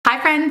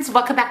friends,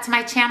 welcome back to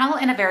my channel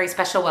and a very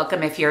special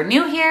welcome if you're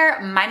new here.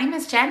 My name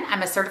is Jen.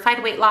 I'm a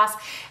certified weight loss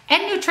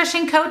and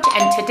nutrition coach,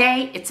 and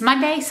today it's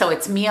Monday, so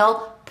it's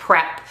meal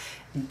prep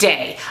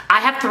day.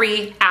 I have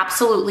 3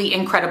 absolutely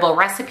incredible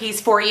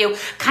recipes for you,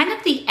 kind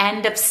of the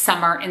end of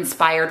summer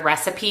inspired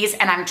recipes,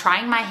 and I'm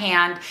trying my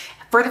hand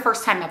for the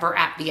first time ever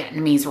at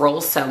Vietnamese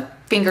rolls, so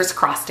fingers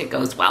crossed it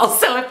goes well.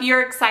 So if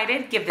you're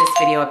excited, give this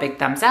video a big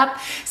thumbs up.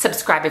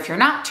 Subscribe if you're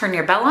not, turn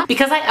your bell on,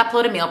 because I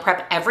upload a meal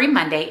prep every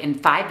Monday in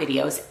 5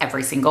 videos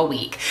every single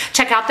week.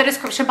 Check out the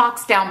description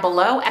box down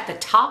below. At the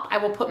top, I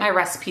will put my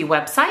recipe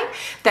website.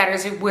 That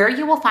is where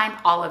you will find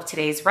all of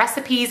today's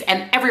recipes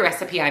and every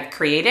recipe I've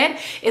created,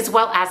 as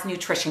well as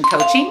nutrition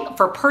coaching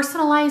for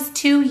personalized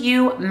to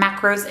you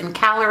macros and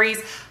calories.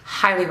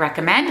 Highly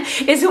recommend,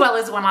 as well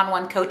as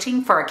one-on-one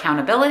coaching for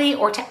accountability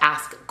or to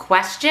ask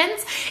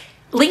questions.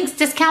 Links,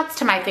 discounts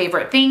to my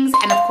favorite things,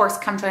 and of course,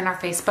 come join our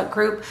Facebook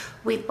group.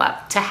 We'd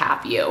love to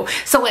have you.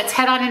 So let's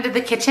head on into the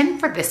kitchen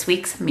for this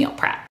week's meal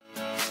prep.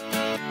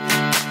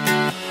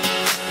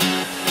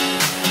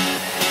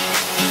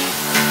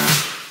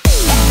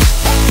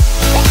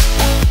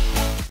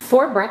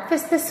 For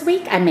breakfast this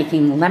week, I'm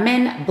making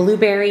lemon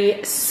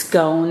blueberry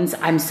scones.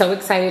 I'm so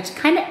excited to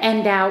kind of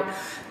end out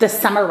the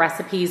summer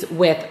recipes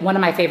with one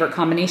of my favorite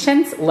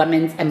combinations,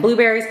 lemons and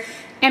blueberries,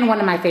 and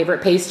one of my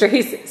favorite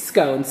pastries,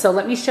 scones. So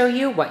let me show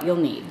you what you'll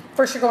need.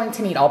 First, you're going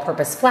to need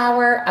all-purpose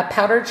flour, a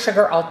powdered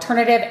sugar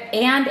alternative,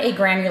 and a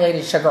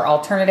granulated sugar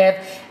alternative.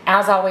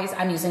 As always,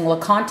 I'm using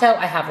LAKANTO.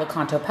 I have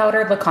LAKANTO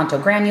powdered,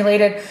 LAKANTO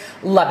granulated.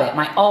 Love it.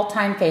 My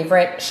all-time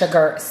favorite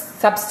sugar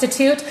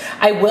substitute.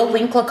 I will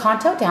link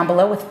LAKANTO down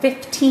below with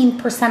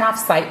 15% off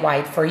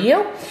site-wide for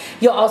you.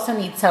 You'll also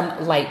need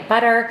some light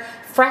butter,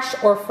 fresh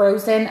or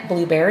frozen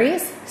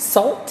blueberries,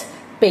 salt,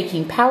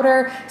 baking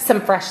powder,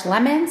 some fresh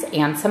lemons,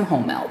 and some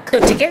whole milk. So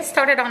to get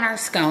started on our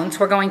scones,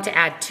 we're going to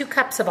add 2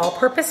 cups of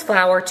all-purpose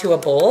flour to a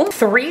bowl,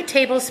 3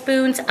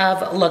 tablespoons of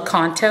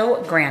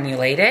LAKANTO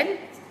granulated,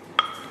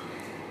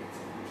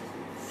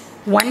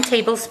 1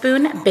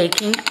 tablespoon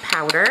baking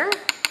powder,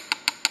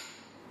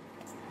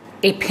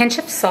 a pinch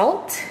of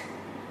salt,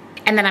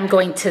 and then I'm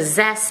going to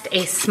zest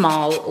a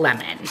small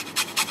lemon.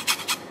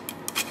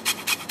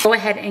 Go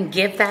ahead and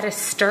give that a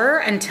stir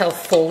until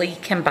fully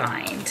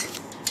combined.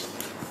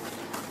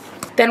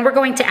 Then we're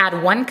going to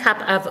add 1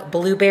 cup of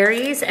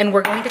blueberries, and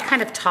we're going to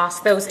kind of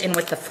toss those in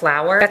with the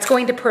flour. That's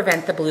going to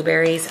prevent the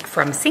blueberries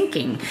from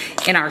sinking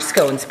in our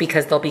scones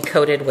because they'll be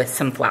coated with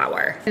some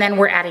flour. And then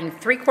we're adding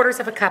 3/4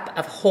 of a cup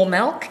of whole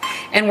milk,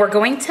 and we're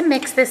going to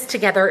mix this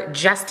together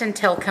just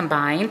until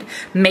combined.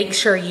 Make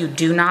sure you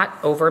do not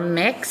over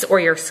mix or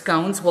your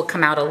scones will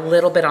come out a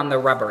little bit on the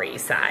rubbery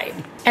side.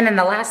 And then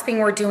the last thing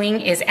we're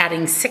doing is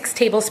adding 6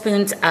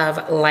 tablespoons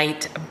of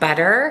light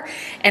butter,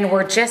 and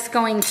we're just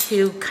going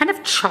to kind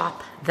of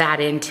chop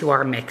that into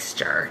our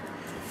mixture.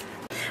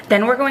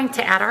 Then we're going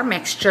to add our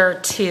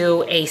mixture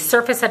to a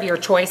surface of your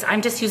choice.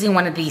 I'm just using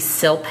one of these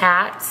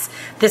Silpats.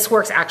 This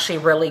works actually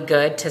really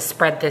good to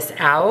spread this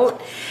out.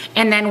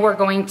 And then we're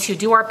going to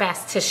do our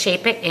best to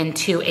shape it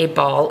into a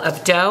ball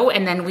of dough,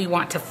 and then we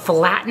want to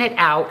flatten it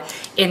out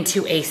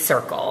into a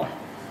circle.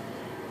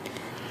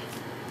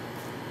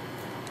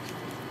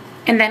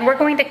 And then we're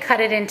going to cut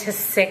it into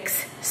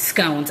 6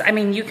 scones. I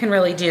mean, you can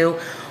really do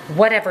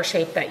whatever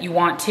shape that you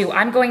want to.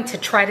 I'm going to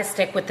try to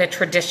stick with the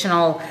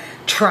traditional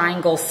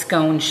triangle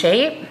scone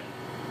shape.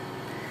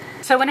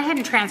 So I went ahead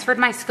and transferred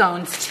my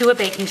scones to a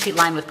baking sheet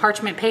lined with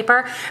parchment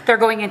paper. They're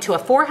going into a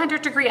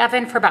 400-degree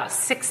oven for about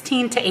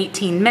 16 to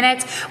 18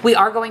 minutes. We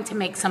are going to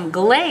make some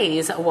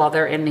glaze while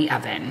they're in the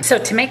oven. So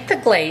to make the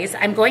glaze,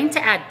 I'm going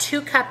to add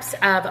 2 cups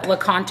of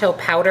LAKANTO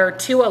powder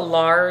to a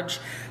large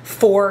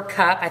 4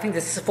 cup, I think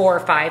this is 4 or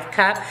 5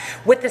 cup,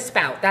 with the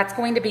spout. That's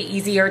going to be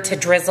easier to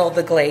drizzle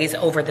the glaze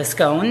over the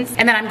scones.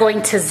 And then I'm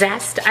going to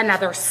zest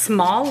another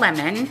small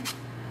lemon,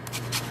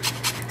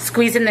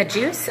 squeeze in the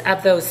juice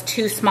of those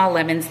 2 small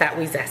lemons that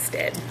we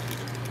zested.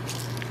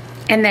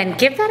 And then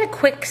give that a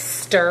quick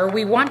stir.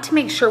 We want to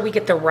make sure we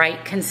get the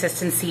right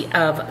consistency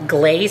of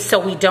glaze, so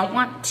we don't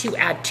want to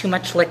add too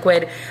much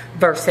liquid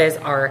versus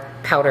our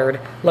powdered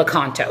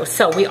LAKANTO.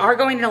 So we are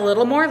going in a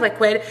little more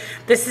liquid.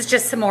 This is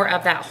just some more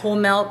of that whole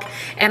milk.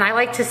 And I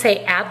like to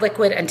say add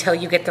liquid until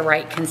you get the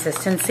right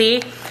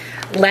consistency.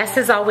 Less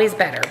is always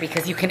better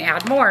because you can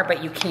add more,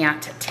 but you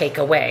can't take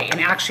away.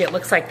 And actually it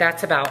looks like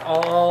that's about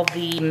all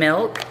the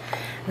milk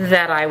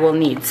that I will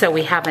need. So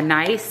we have a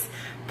nice,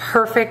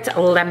 perfect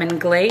lemon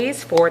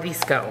glaze for these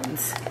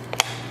scones.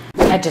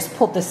 I just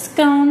pulled the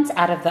scones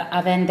out of the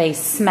oven. They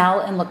smell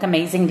and look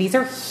amazing. These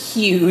are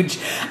huge.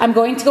 I'm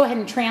going to go ahead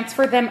and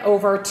transfer them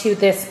over to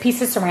this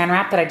piece of saran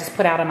wrap that I just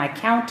put out on my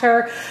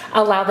counter.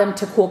 Allow them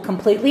to cool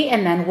completely,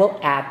 and then we'll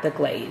add the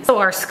glaze. So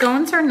our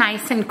scones are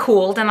nice and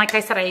cooled, and like I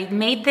said, I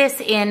made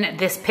this in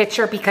this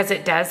pitcher because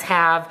it does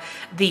have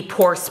the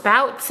pour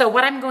spout. So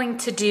what I'm going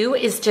to do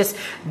is just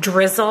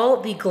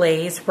drizzle the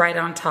glaze right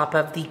on top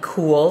of the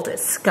cooled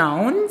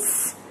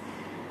scones.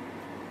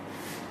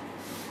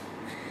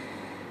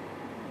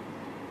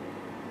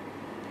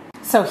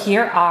 So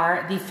here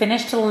are the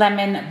finished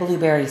lemon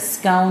blueberry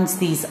scones.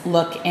 These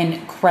look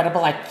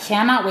incredible. I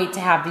cannot wait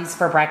to have these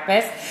for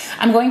breakfast.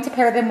 I'm going to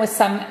pair them with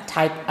some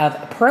type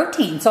of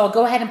protein. So I'll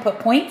go ahead and put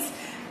points,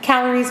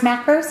 calories,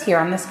 macros here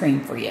on the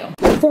screen for you.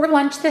 For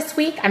lunch this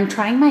week, I'm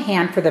trying my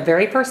hand for the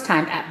very first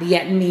time at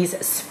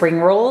Vietnamese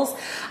spring rolls.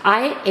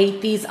 I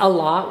ate these a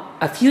lot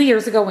a few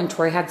years ago when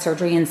Tori had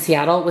surgery in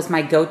Seattle. It was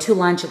my go-to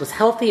lunch. It was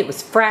healthy, it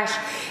was fresh,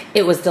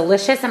 it was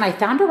delicious, and I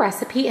found a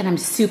recipe and I'm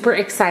super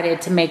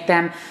excited to make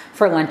them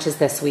for lunches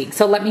this week.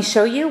 So let me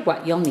show you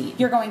what you'll need.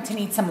 You're going to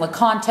need some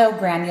LAKANTO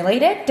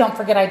granulated. Don't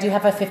forget I do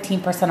have a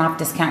 15% off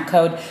discount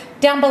code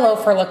down below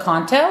for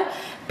LAKANTO.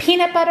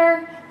 Peanut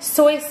butter,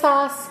 soy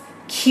sauce,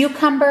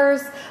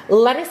 cucumbers,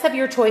 lettuce of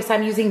your choice.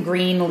 I'm using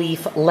green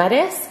leaf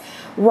lettuce,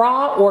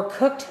 raw or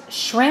cooked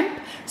shrimp,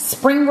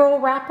 spring roll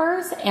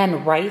wrappers,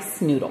 and rice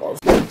noodles.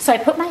 So I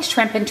put my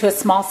shrimp into a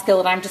small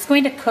skillet. I'm just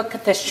going to cook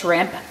the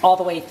shrimp all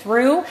the way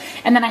through.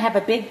 And then I have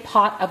a big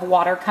pot of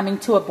water coming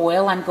to a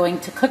boil. I'm going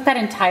to cook that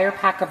entire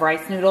pack of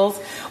rice noodles.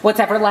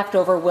 Whatever left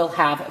over we'll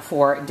have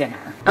for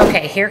dinner.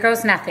 Okay, here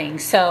goes nothing.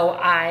 So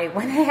I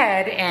went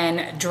ahead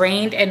and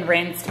drained and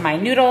rinsed my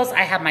noodles.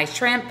 I have my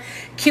shrimp,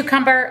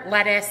 cucumber,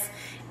 lettuce,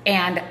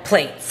 and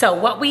plate. So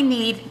what we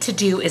need to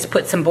do is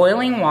put some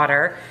boiling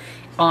water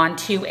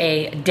onto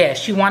a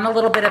dish. You want a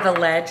little bit of a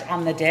ledge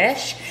on the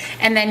dish,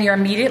 and then you're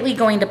immediately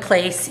going to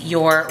place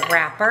your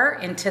wrapper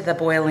into the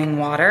boiling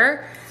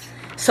water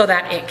so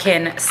that it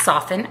can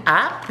soften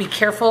up. Be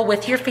careful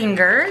with your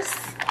fingers.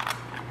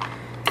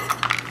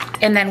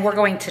 And then we're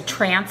going to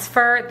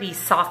transfer the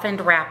softened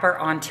wrapper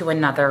onto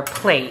another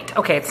plate.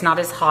 Okay, it's not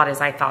as hot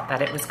as I thought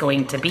that it was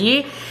going to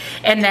be.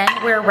 And then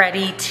we're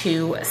ready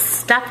to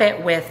stuff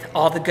it with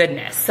all the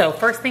goodness. So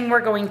first thing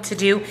we're going to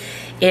do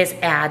is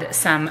add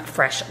some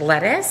fresh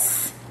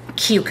lettuce,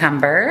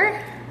 cucumber,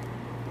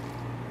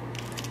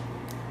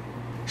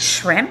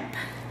 shrimp,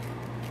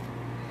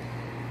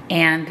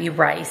 and the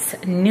rice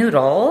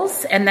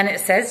noodles. And then it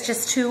says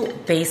just to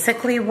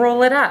basically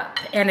roll it up.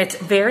 And it's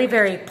very,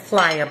 very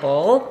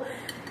pliable.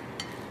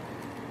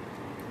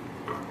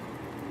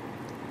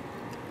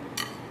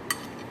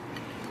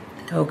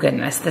 Oh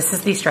goodness, this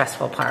is the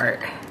stressful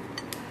part.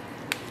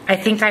 I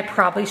think I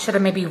probably should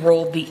have maybe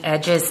rolled the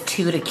edges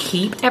too to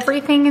keep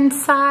everything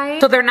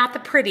inside. So they're not the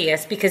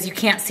prettiest because you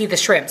can't see the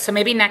shrimp. So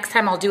maybe next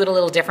time I'll do it a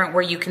little different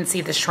where you can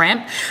see the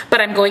shrimp.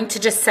 But I'm going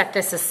to just set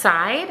this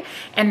aside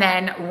and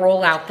then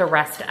roll out the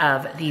rest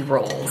of the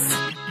rolls.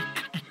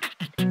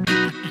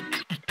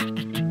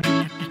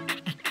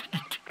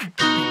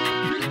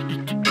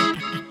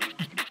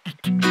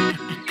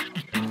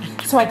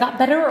 So I got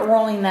better at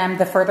rolling them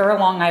the further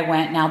along I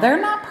went. Now they're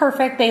not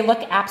perfect. They look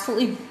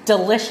absolutely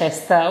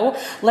delicious though.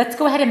 Let's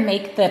go ahead and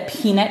make the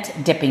peanut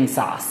dipping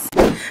sauce.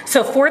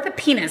 So for the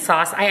peanut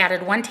sauce, I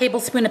added 1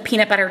 tablespoon of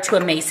peanut butter to a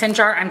mason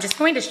jar. I'm just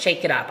going to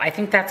shake it up. I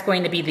think that's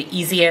going to be the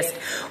easiest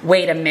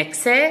way to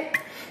mix it.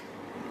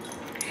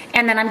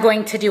 And then I'm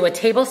going to do a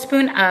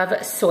tablespoon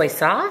of soy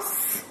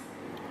sauce,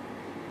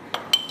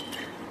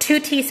 2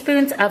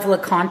 teaspoons of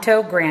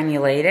LAKANTO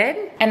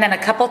granulated, and then a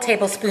couple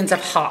tablespoons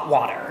of hot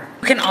water.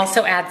 You can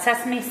also add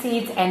sesame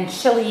seeds and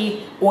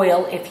chili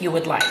oil if you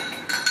would like.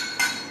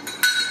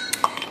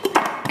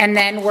 And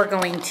then we're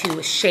going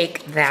to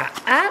shake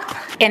that up.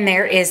 And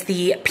there is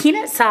the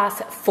peanut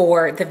sauce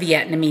for the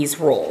Vietnamese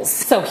rolls.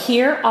 So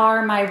here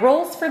are my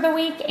rolls for the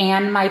week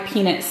and my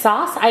peanut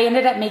sauce. I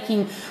ended up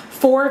making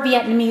 4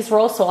 Vietnamese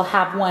rolls, so I'll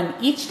have one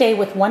each day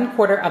with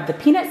 1/4 of the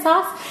peanut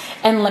sauce.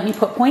 And let me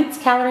put points,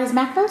 calories,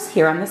 macros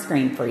here on the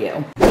screen for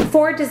you.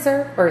 For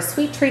dessert or a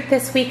sweet treat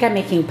this week, I'm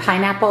making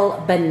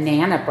pineapple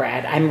banana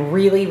bread. I'm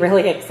really,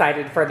 really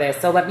excited for this.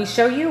 So let me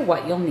show you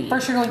what you'll need.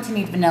 First, you're going to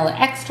need vanilla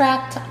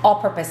extract,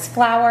 all-purpose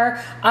flour.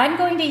 I'm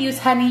going to use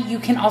honey. You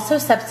can also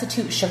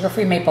substitute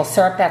sugar-free maple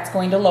syrup. That's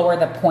going to lower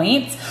the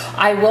points.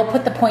 I will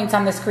put the points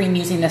on the screen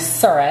using the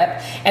syrup.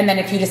 And then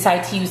if you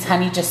decide to use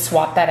honey, just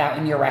swap that out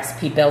in your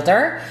recipe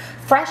builder.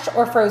 Fresh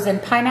or frozen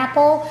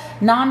pineapple,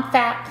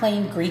 non-fat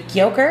plain Greek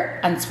yogurt,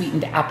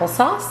 unsweetened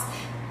applesauce,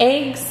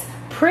 eggs,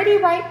 pretty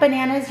ripe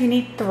bananas, you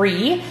need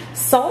 3,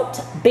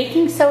 salt,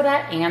 baking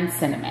soda, and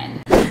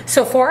cinnamon.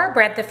 So for our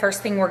bread, the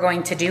first thing we're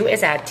going to do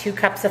is add 2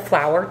 cups of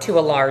flour to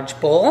a large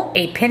bowl,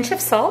 a pinch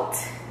of salt,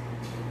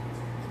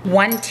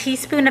 1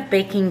 teaspoon of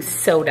baking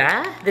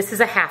soda. This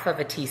is a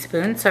 1/2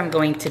 teaspoon, so I'm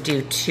going to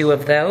do 2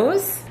 of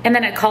those. And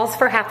then it calls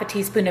for 1/2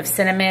 teaspoon of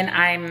cinnamon.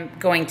 I'm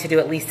going to do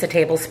at least a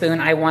tablespoon.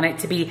 I want it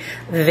to be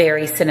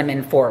very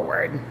cinnamon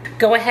forward.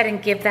 Go ahead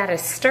and give that a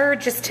stir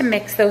just to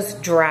mix those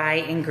dry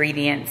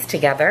ingredients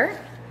together.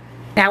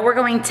 Now we're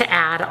going to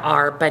add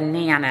our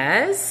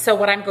bananas. So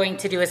what I'm going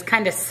to do is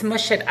kind of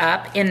smush it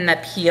up in the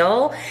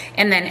peel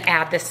and then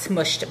add the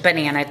smushed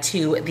banana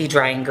to the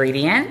dry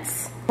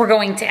ingredients. We're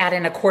going to add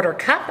in 1/4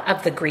 cup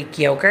of the Greek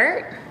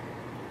yogurt,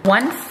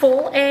 1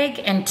 full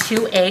egg and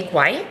 2 egg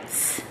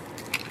whites,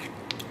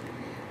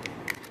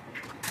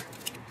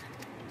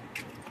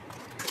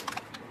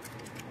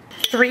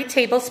 3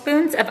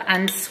 tablespoons of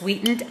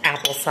unsweetened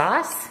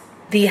applesauce,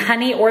 the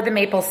honey or the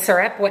maple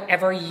syrup,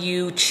 whatever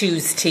you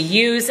choose to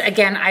use.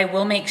 Again, I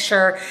will make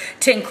sure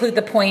to include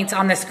the points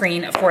on the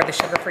screen for the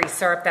sugar-free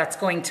syrup. That's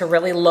going to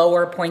really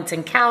lower points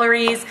in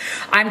calories.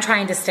 I'm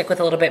trying to stick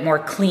with a little bit more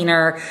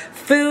cleaner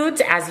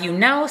foods, as you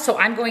know, so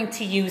I'm going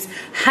to use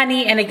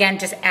honey, and again,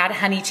 just add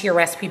honey to your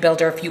recipe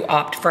builder if you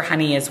opt for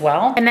honey as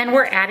well. And then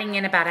we're adding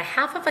in about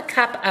 1/2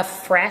 cup of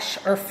fresh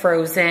or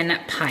frozen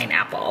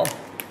pineapple.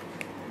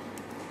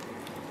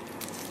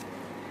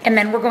 And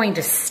then we're going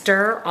to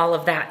stir all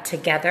of that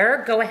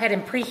together. Go ahead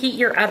and preheat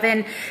your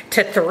oven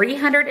to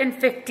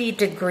 350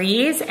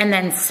 degrees and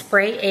then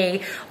spray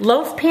a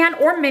loaf pan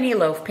or mini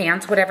loaf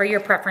pans, whatever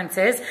your preference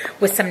is,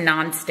 with some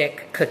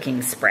nonstick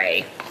cooking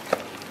spray.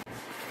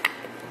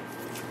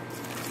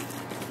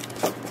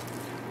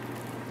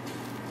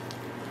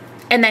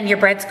 And then your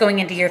bread's going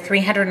into your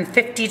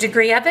 350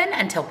 degree oven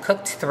until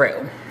cooked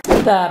through.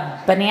 The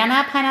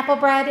banana pineapple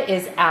bread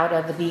is out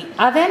of the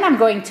oven. I'm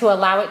going to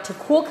allow it to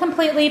cool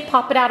completely,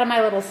 pop it out of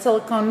my little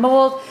silicone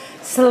mold,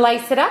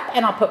 slice it up,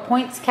 and I'll put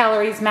points,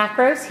 calories,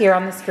 macros here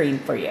on the screen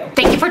for you.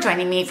 Thank you for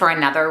joining me for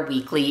another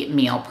weekly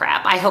meal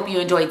prep. I hope you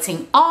enjoyed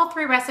seeing all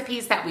 3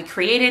 recipes that we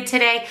created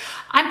today.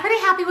 I'm pretty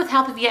happy with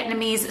how the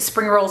Vietnamese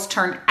spring rolls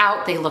turned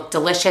out. They look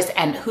delicious,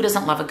 and who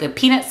doesn't love a good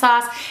peanut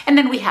sauce? And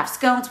then we have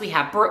scones, we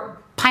have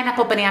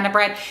pineapple banana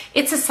bread.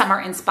 It's a summer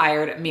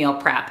inspired meal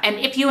prep. And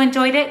if you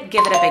enjoyed it,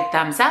 give it a big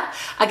thumbs up.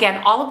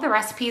 Again, all of the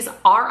recipes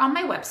are on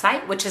my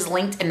website, which is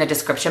linked in the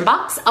description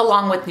box,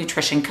 along with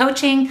nutrition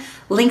coaching,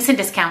 links and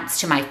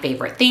discounts to my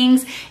favorite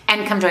things,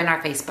 and come join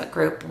our Facebook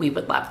group. We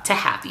would love to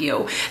have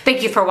you.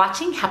 Thank you for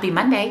watching. Happy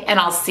Monday, and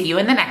I'll see you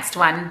in the next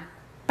one.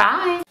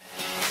 Bye.